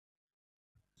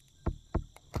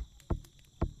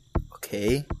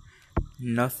Okay.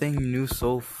 Nothing new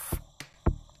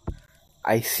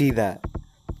I see that.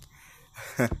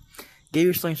 Get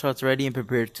your slingshots ready and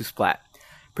prepare to splat.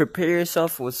 Prepare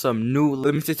yourself with some new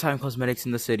limited time cosmetics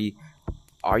in the city.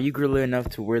 Are you gorilla enough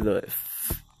to wear the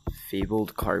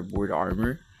fabled cardboard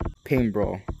armor? Paint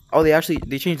Brawl. Oh, they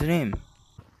changed the name.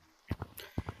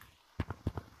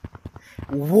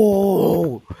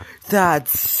 Whoa!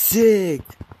 That's sick!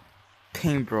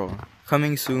 Paint Brawl.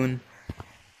 Coming soon.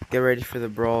 Get ready for the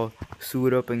brawl.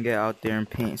 Suit up and get out there and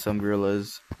paint some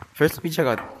gorillas. First, let me check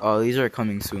out. Oh, these are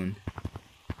coming soon.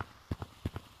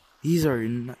 These are.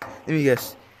 Let me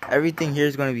guess. Everything here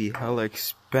is gonna be hella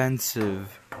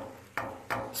expensive.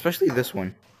 Especially this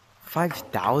one.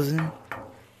 5,000? How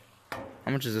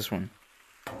much is this one?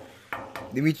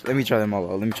 Let me try them all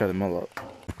out.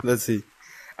 Let's see.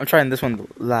 I'm trying this one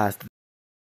last.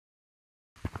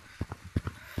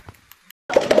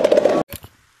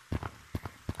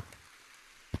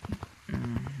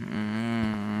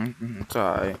 It's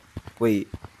alright. Wait,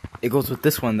 it goes with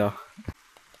this one though.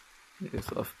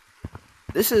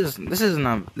 This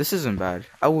isn't bad.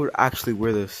 I would actually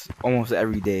wear this almost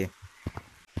every day.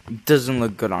 It doesn't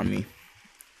look good on me.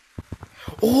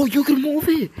 Oh, you can move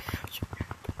it.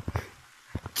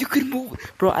 You can move it.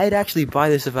 Bro, I'd actually buy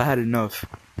this if I had enough.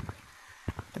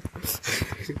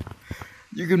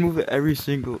 You can move it every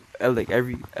single, like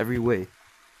every way.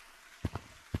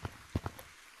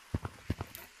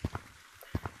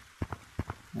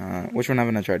 Which one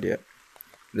haven't I tried yet?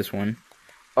 This one.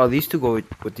 Oh, these two go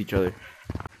with each other.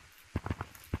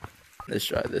 Let's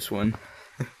try this one.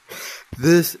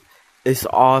 This is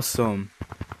awesome.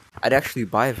 I'd actually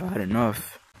buy it if I had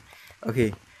enough.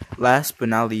 Okay, last but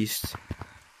not least.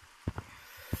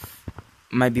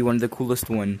 Might be one of the coolest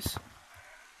ones.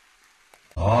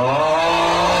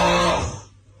 Oh!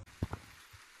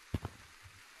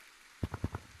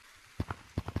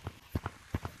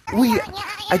 Wait,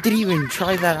 I didn't even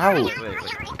try that out. Wait.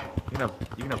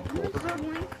 You gonna pull that?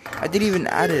 I didn't even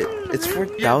add it. It's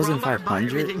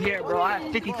 4,500. Here, bro. I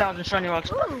have 50,000 shiny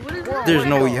rocks. There's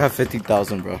no way you have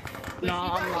 50,000, bro. No,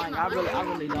 I'm lying. I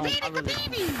really don't.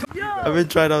 I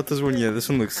haven't tried out this one yet. This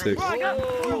one looks sick.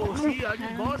 Oh, see, I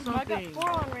just bought something.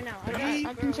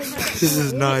 This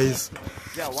is nice.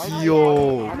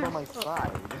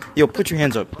 Yo, put your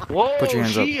hands up. Whoa, Put your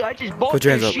hands up. I just bought Put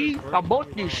your hands this. up. I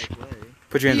bought this.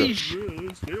 Put your hands up.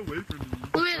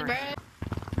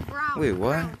 Wait,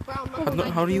 what?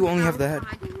 How do you only have the head?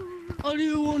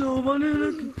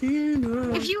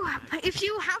 If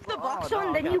you have the box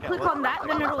on, then you click on that,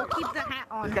 then it'll keep the hat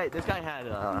on. This guy had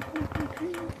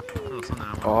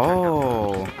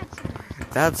Oh,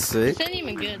 that's sick. This ain't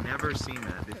even good. Never seen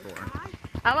that before.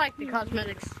 I like the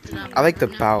cosmetics. I like the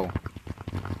bow.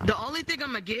 The only thing I'm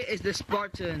gonna get is the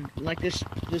Spartan, like this.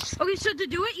 Okay, so to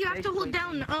do it, you have to hold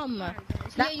down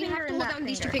Yeah, you have to hold down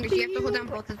these two fingers. You have to hold down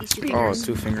both of these two fingers. Oh,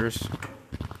 2 fingers.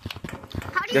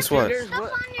 Guess what?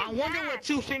 I wonder what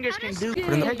 2 fingers can do.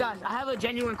 Hey guys, I have a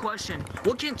genuine question.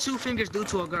 What can 2 fingers do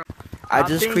to a girl? I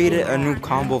just created a new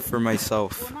combo for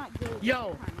myself.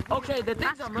 Yo, okay, the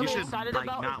things I'm really excited like,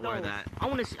 about not is wear that. I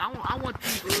want these. I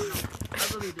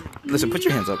really do. Listen, put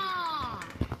your hands up.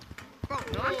 Bro,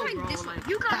 I'm trying this one.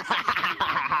 You got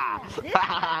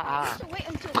So wait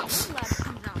until the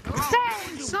lab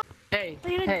comes out. Hey.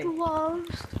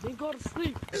 gloves. Then go to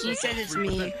sleep. She said it's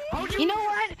me. You know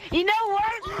what?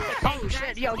 Oh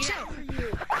shit, yo, chill.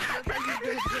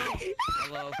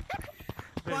 Hello.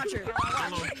 Watch her.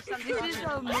 This is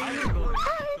so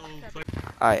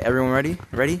Alright, everyone ready?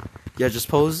 Ready? Yeah, just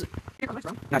pose.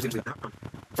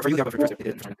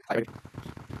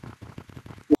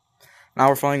 Now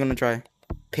we're finally gonna try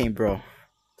Paint Brawl.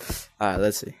 Alright,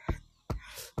 let's see.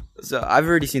 So I've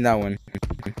already seen that one.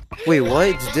 Wait, what?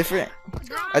 It's different?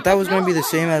 I thought it was gonna be the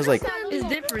same as like. It's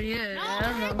different, yeah. I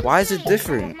don't know. Why is it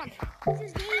different?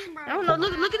 I don't know.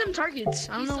 Look at them targets.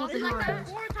 I don't know what the hell it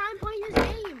is.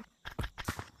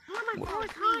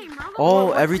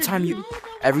 Oh, every time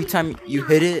you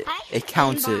hit it, it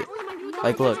counts it.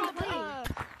 Like, look.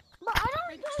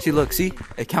 See,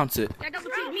 it counts it.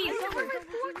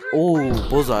 Oh,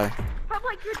 bullseye.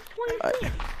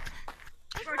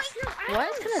 Why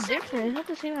is it kind of different? It's not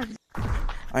the same as.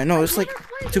 I know, it's like,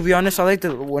 to be honest, I liked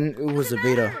it when it was a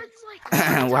beta.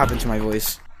 What happened to my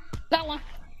voice? That one.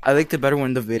 I liked it better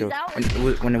when the beta,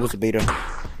 when it was a beta.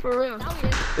 For real.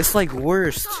 It's like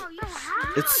worst.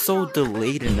 It's so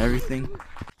delayed and everything.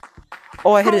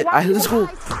 Oh, I hit it. Let's go.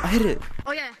 I hit it.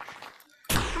 Oh yeah.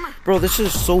 Bro, this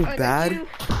is so bad.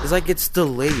 It's like it's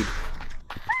delayed.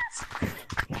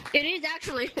 It is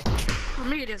actually. For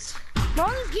me, it is. Bro,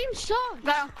 this game sucks.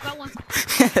 Got one.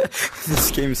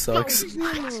 This game sucks.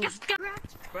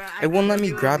 It won't let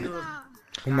me grab it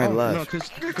with my No, left.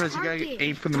 because you gotta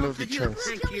aim for the middle of the chest.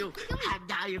 Thank you.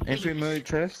 Aim for the middle of the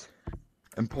chest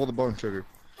and pull the button trigger.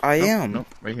 I Nope, am. Nope,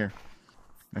 right here.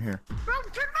 Right here. Bro,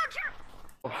 turn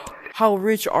around, turn. How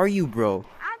rich are you, bro?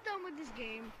 I'm done with this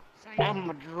game.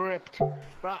 I'm dripped.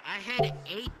 Bro, I had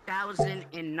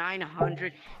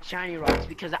 8,900 shiny rocks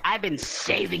because I've been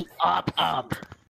saving up.